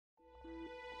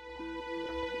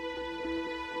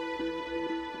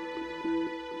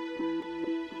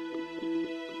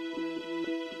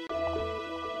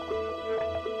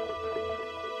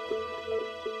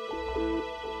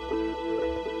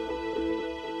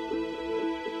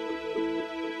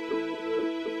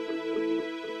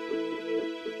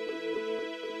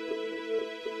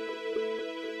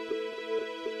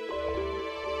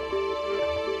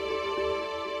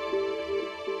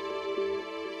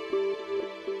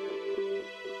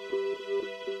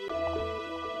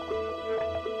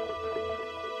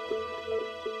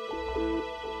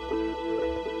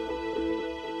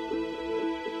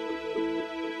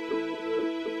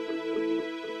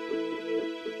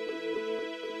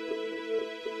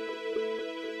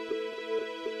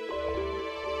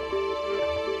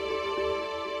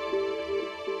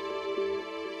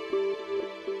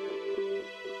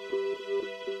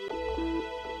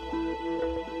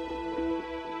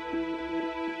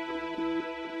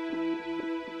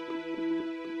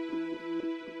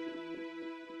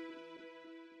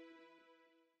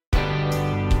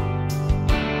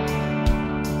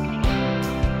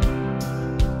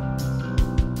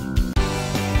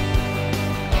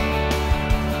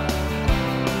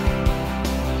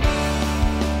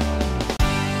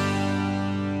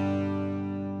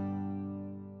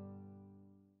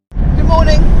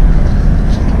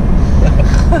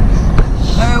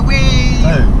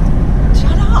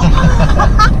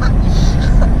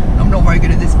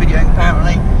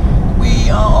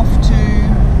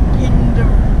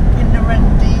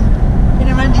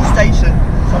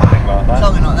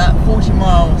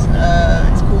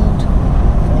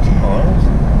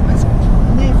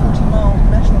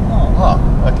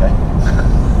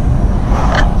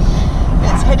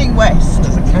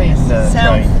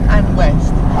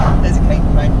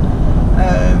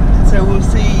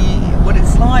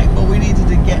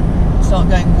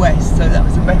west, so that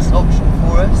was the best option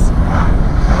for us.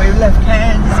 We left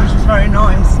Cairns, which was very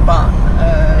nice, but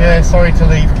yeah, sorry to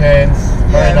leave Cairns.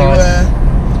 Very nice.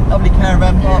 Lovely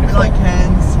caravan park. We like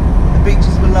Cairns. The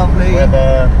beaches were lovely.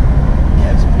 Weather, yeah,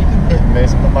 it was pretty good. hit and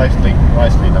miss, but mostly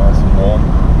nice and warm.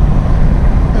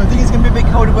 I think it's going to be a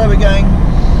bit colder where we're going.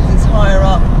 It's higher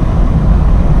up,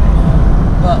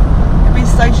 but it'll be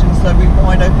stationed, so it'll be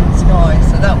wide open sky.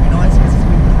 So that'll be nice because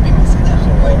we wouldn't be missing that.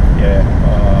 Yeah.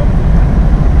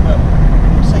 But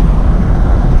we'll see.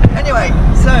 Anyway,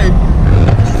 so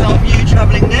this is our view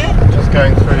travelling there. Just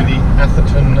going through the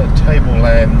Atherton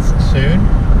tablelands soon,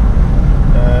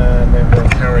 and then we'll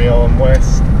carry on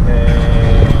west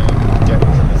and get to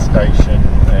the station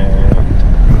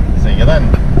and see you then.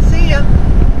 See ya.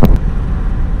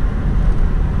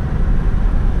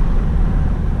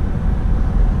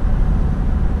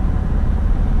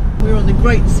 We're on the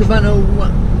Great Savannah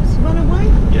Way?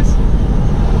 Yes.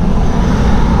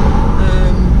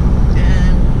 And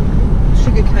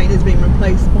sugarcane has been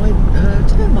replaced by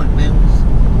termite mounds.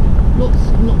 Lots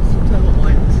and lots of termite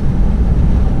mines.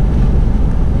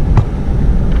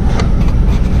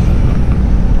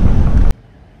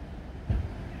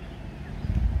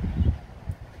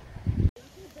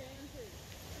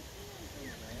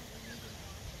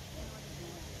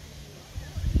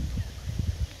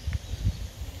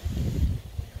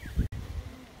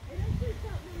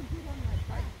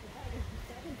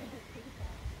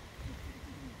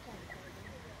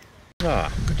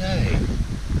 Good day.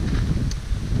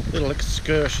 Little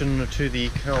excursion to the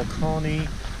Cloncurry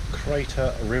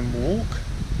Crater Rim Walk,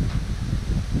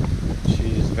 which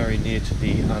is very near to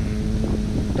the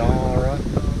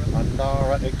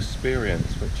Andara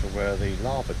Experience, which are where the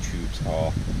lava tubes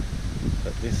are.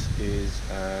 But this is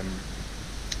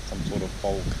some sort of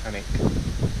volcanic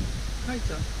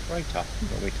crater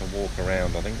that we can walk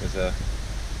around. I think there's a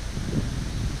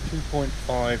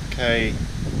 2.5k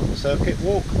circuit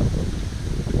walk,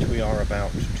 which we are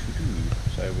about to do.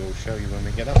 So we'll show you when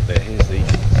we get up there. Here's the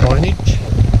signage.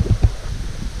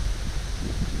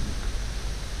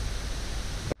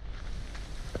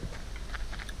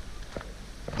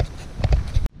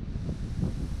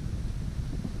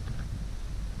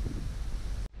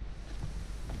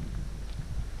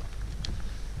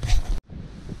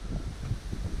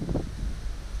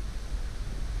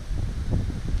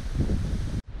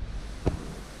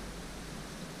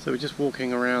 So we're just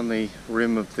walking around the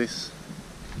rim of this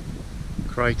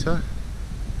crater,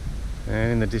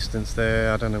 and in the distance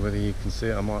there, I don't know whether you can see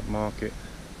it, I might mark it,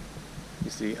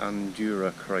 is the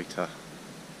Andura crater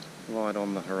right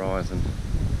on the horizon.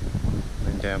 And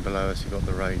then down below us you've got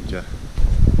the Ranger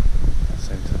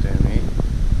Centre down here.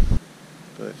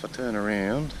 But if I turn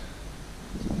around,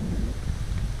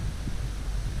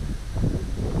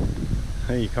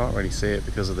 you can't really see it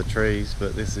because of the trees,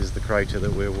 but this is the crater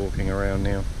that we're walking around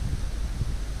now.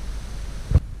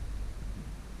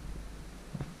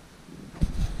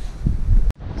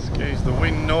 Excuse the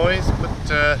wind noise,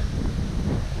 but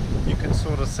you can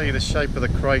sort of see the shape of the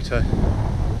crater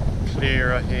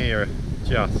clearer here,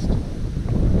 just. Oh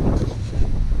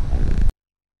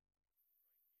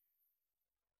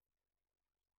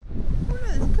no,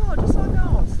 there's a car just like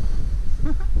ours.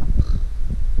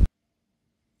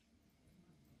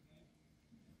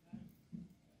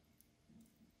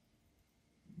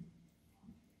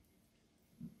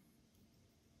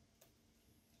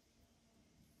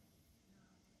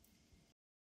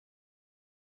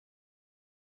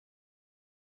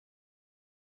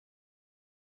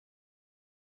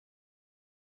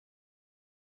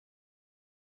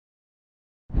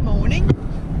 Morning.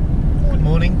 Good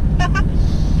morning.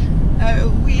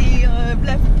 We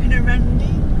left Pinnerandi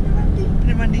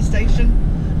Station,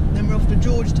 then we're off to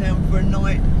Georgetown for a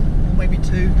night, or maybe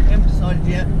two, haven't decided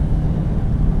yet.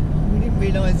 We didn't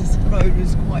realise this road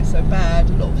was quite so bad,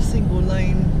 a lot of single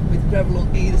lane with gravel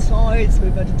on either side, so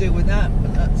we've had to deal with that,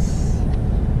 but that's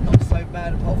not so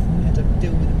bad apart from we had to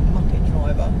deal with a muppet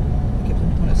driver who kept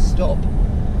on trying to stop.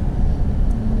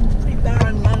 It's a pretty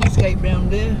barren landscape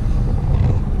round here.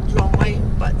 Dry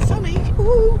but sunny.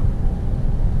 Woo!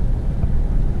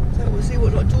 So we'll see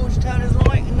what Georgetown is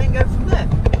like and then go from there.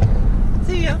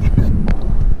 See ya!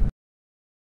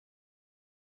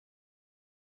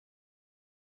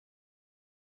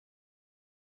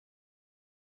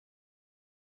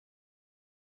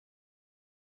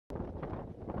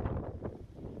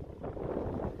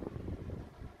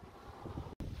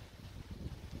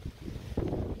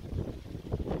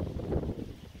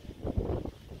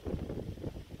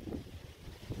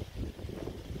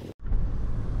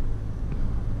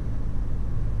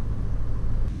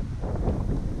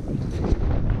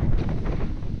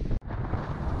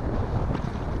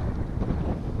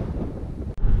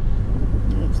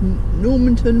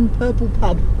 Normanton Purple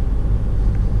Pub.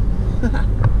 The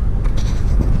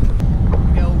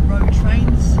old road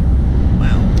trains.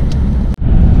 Wow.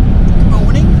 Good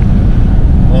morning.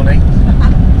 Morning.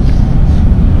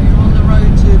 We're on the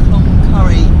road to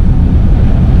Cloncurry,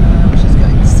 which is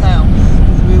going south,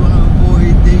 because we want to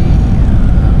avoid the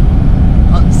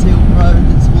unsealed road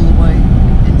that's all the way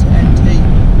into NT.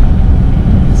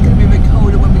 It's going to be a bit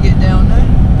colder when we get down there,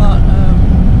 but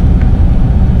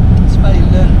it's a fairly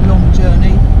long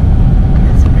journey.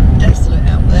 It's a bit desolate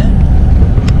out there.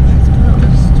 It's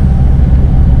just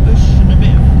bush and a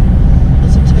bit of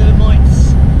lots of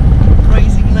termites,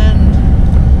 grazing land.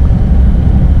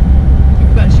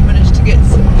 We've actually managed to get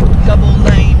some double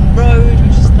lane road,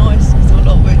 which is nice because a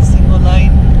lot of it's single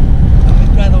lane and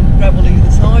with gravel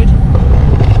either side.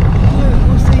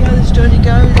 We'll see how this journey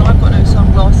goes. I've got no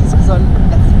sunglasses because I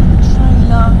left them in the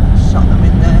trailer, shut them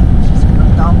in there, which is kind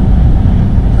of dumb.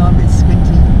 So I'm a bit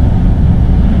squinty.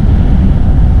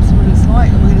 See what it's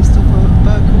like. We're going to stop at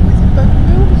Banka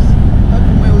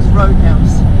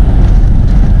Roadhouse.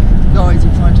 Guys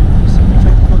are trying to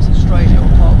trek across Australia or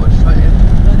part of Australia. I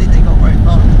don't think they got very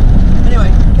far.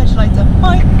 Anyway, catch you later.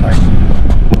 Bye.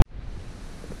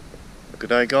 Good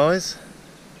day, guys.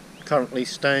 Currently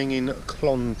staying in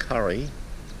Cloncurry.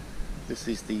 This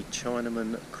is the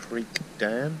Chinaman Creek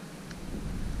Dam.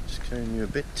 Just showing you a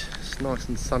bit. It's nice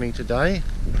and sunny today,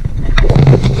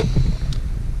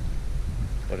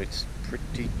 but it's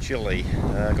pretty chilly.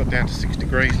 Got down to 6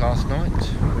 degrees last night.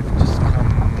 We've just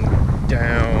come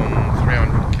down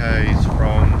 300 k's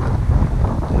from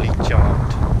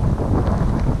Leichardt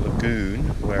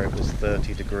Lagoon, where it was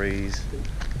 30 degrees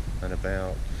and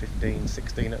about 15,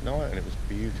 16 at night, and it was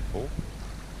beautiful.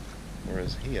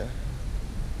 Whereas here,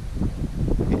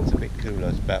 it's a bit cooler.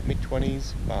 It's about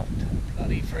mid-20s, but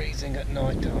bloody freezing at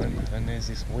night time. And there's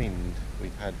this wind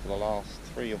we've had for the last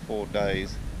 3 or 4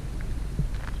 days.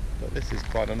 But this is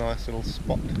quite a nice little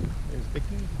spot. There's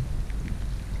Vicky,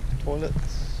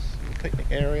 toilets, the picnic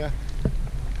area.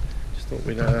 Just thought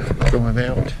we'd drive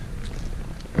out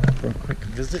for a quick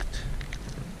visit.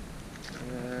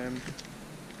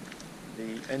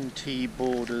 The NT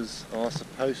borders are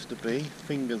supposed to be,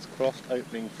 fingers crossed,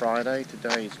 opening Friday.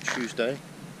 Today is Tuesday.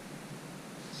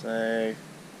 So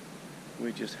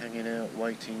we're just hanging out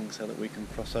waiting so that we can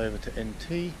cross over to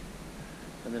NT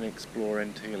and then explore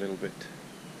NT a little bit.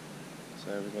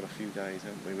 So we've got a few days,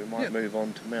 haven't we? We might move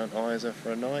on to Mount Isa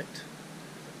for a night,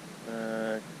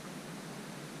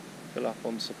 fill up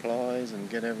on supplies and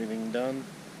get everything done,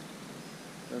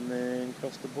 and then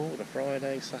cross the border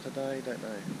Friday, Saturday, don't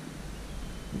know.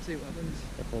 See what happens.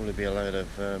 There'll probably be a load of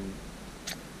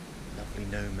lovely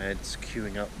nomads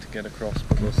queuing up to get across,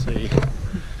 but we'll see.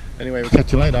 Anyway, we'll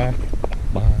catch you later.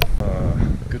 Bye.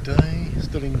 Good day,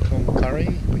 still in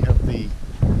Cloncurry. We have the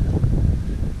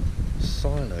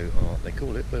silo art, they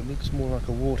call it, but it looks more like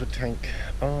a water tank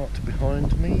art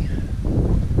behind me.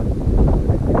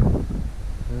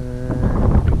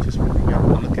 We're just picking up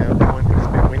the lookout point. It's a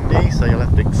bit windy, so you'll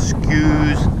have to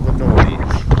excuse the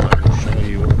noise. I'll show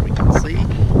you what we can see.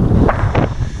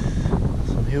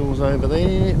 Some hills over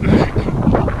there, and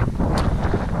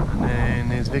then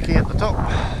there's Vicky at the top,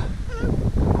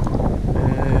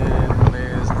 and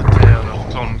there's the town of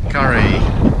Cloncurry.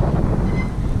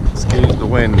 Excuse the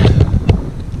wind.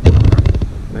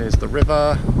 There's the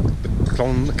river, the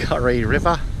Cloncurry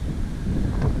River.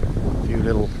 A few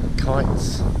little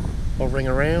kites hovering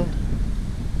around.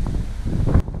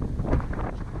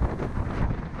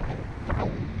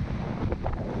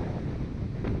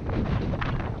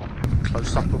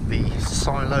 Close up of the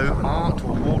silo art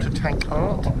or water tank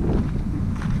art.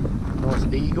 Nice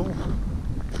eagle.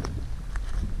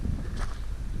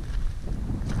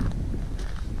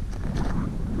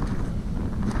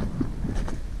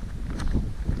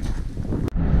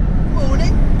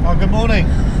 Good morning.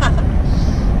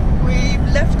 We've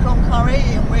left Cloncurry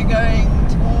and we're going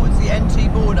towards the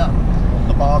NT border. On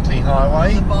the Barclay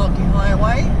Highway. On the Barclay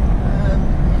Highway.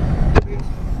 We've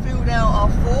filled out our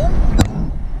form.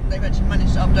 They've actually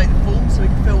managed to update the form so we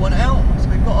can fill one out. So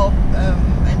we've got our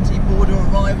NT border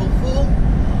arrival form.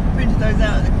 Printed those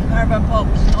out at the caravan park,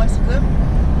 which is nice of them.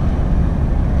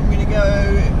 We're going to go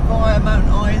via Mount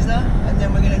Isa and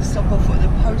then we're going to stop off at the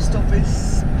post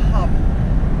office pub.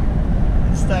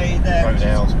 Stay there.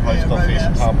 Roadhouse, post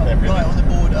office, pub, everything. Right on the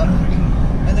border.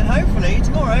 And then hopefully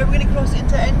tomorrow we're going to cross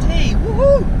into NT.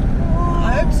 Woohoo!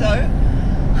 I hope so.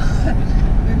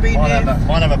 We've been here.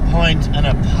 Might have a pint and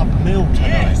a pub meal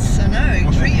tonight. Yes, I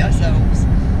know. Treat ourselves.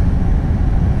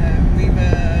 We've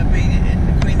been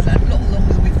in Queensland a lot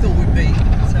longer than we thought we'd be.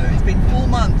 So it's been 4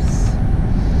 months.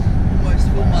 Almost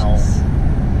 4 months.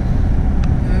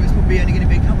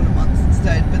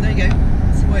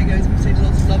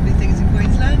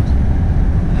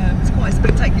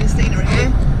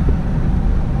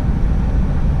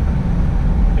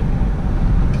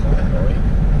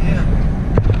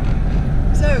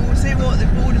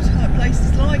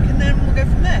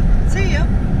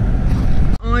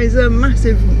 There's a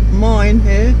massive mine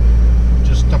here.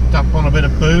 Just stocked up on a bit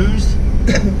of booze.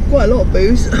 Quite a lot of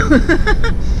booze.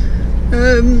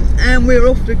 And we're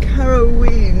off to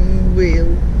Camooweal.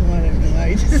 I don't know how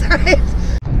to say it.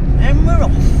 And we're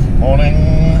off. Morning,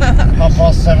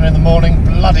 7:30 in the morning,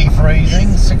 bloody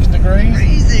freezing, 6 degrees.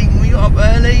 Freezing. We got up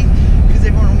early because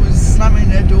everyone was slamming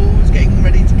their doors, getting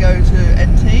ready to go to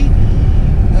NT.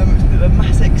 It was a bit of a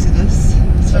mass exodus.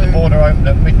 So the border opened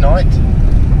at midnight.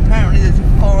 Apparently there's a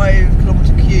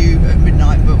 5-kilometre queue at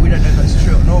midnight, but we don't know if that's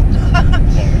true or not.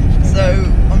 So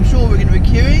I'm sure we're going to be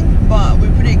queuing, but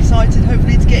we're pretty excited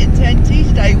hopefully to get into NT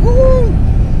today. Woo!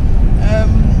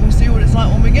 We'll see what it's like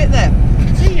when we get there.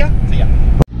 See ya! See ya.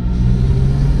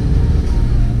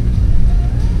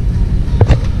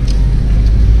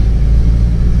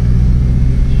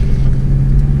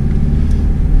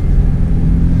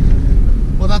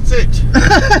 Well, that's it.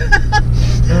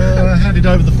 Handed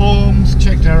over the forms,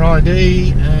 checked our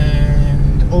ID,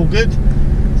 and all good.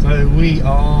 So we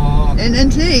are in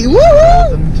NT. Woo!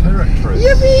 Northern Territory.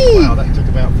 Yippee! Wow, that took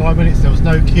about 5 minutes. There was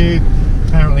no queue.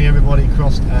 Apparently everybody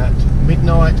crossed at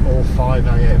midnight or 5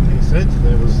 AM. He said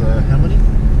there was how many?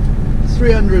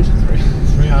 300.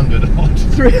 300 odd.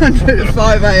 300 at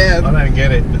 5 AM. I don't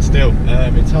get it, but still,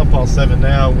 it's 7:30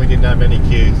 now. We didn't have any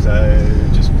queue, so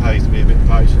it just pays to be a bit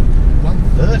patient.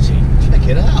 1:30. Check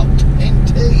it out.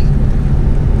 NT.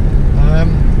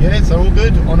 Yeah, it's all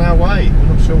good, on our way.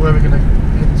 We're not sure where we're going to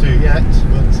head to yet,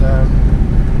 but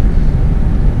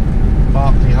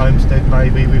Barclay Homestead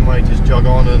maybe. We may just jog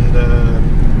on and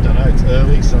don't know, it's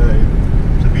early, so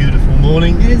it's a beautiful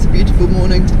morning. It is a beautiful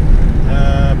morning.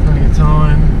 Plenty of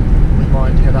time. We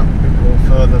might head up a bit more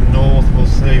further north, we'll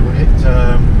see. We'll hit,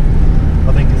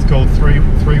 I think it's called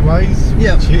three ways,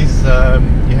 yep. Which is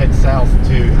you head south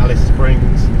to Alice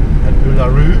Springs and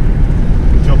Uluru,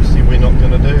 which obviously we're not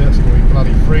going to do. It's going to be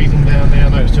bloody freezing down there. I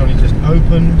know it's only just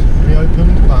reopened,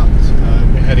 but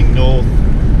we're heading north,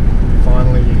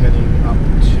 finally heading up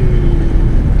to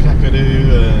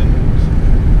Kakadu and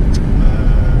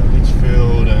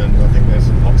Litchfield, and I think there's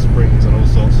some hot springs and all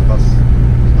sorts of us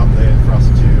up there for us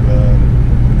to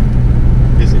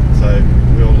visit. So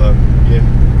we'll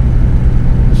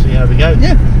see how we go.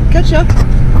 Yeah, catch ya.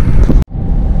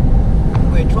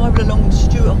 We're driving along the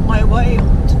Stuart Highway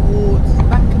towards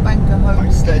Banka Banka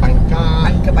Homestead.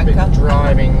 Banka Banka. Been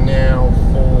driving now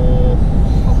for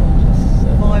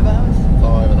 5 hours.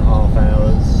 5.5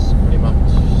 hours, pretty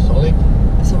much solid.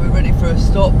 So we're ready for a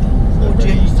stop. Poor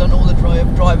Jim's done all the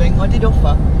driving. I did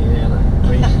offer. Yeah, no.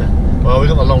 Well, we've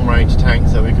got the long range tank,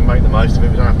 so we can make the most of it.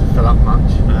 We don't have to fill up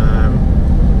much.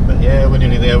 But yeah, we're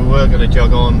nearly there. We were going to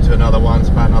jog on to another one. It's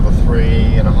about another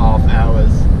 3.5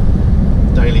 hours.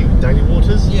 Daily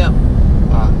waters. Yeah.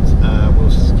 But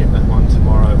we'll skip that one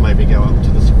tomorrow. Maybe go up to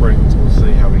the springs. We'll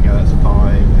see how we go. That's a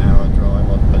 5-hour drive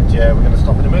on. But yeah, we're going to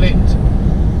stop in a minute.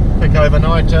 Quick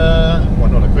overnighter. Well,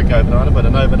 not a quick overnighter, but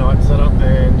an overnight setup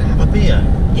and have a beer.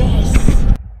 Yes.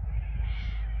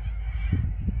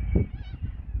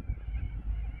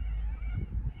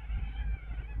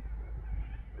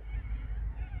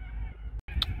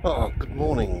 Oh, good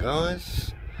morning,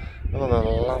 guys. Another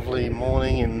lovely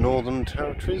morning in Northern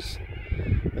Territories.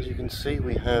 As you can see,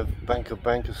 we have Banka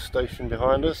Banka Station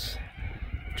behind us.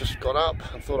 Just got up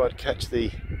and thought I'd catch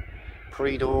the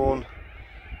pre-dawn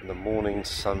and the morning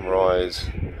sunrise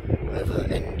over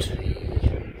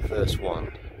NT. First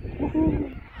one.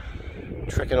 Woohoo!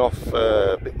 Trekking off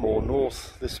a bit more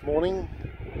north this morning.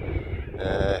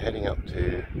 Heading up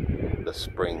to the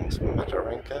Springs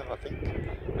Mataranka, I think.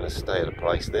 I'm going to stay at a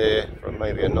place there for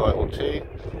maybe a night or two.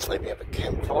 Maybe have a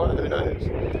campfire, who knows.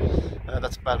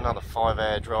 That's about another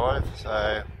 5-hour drive,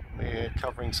 so we're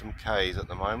covering some Ks at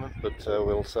the moment, but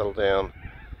we'll settle down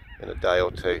in a day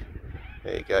or two.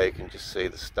 There you go, you can just see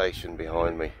the station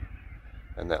behind me,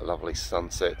 and that lovely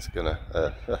sunset's gonna,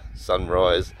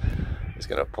 sunrise is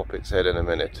gonna pop its head in a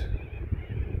minute.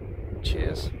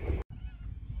 Cheers.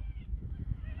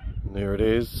 And there it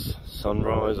is,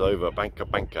 sunrise over Banka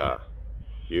Banka.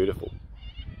 Beautiful.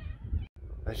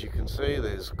 As you can see,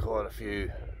 there's quite a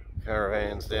few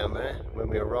caravans down there. When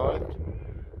we arrived,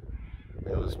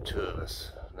 there was 2 of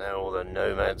us. Now all the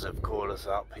nomads have called us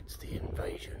up. It's the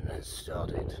invasion has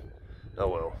started. Oh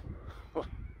well.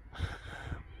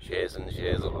 Shares and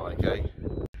shares alike, eh?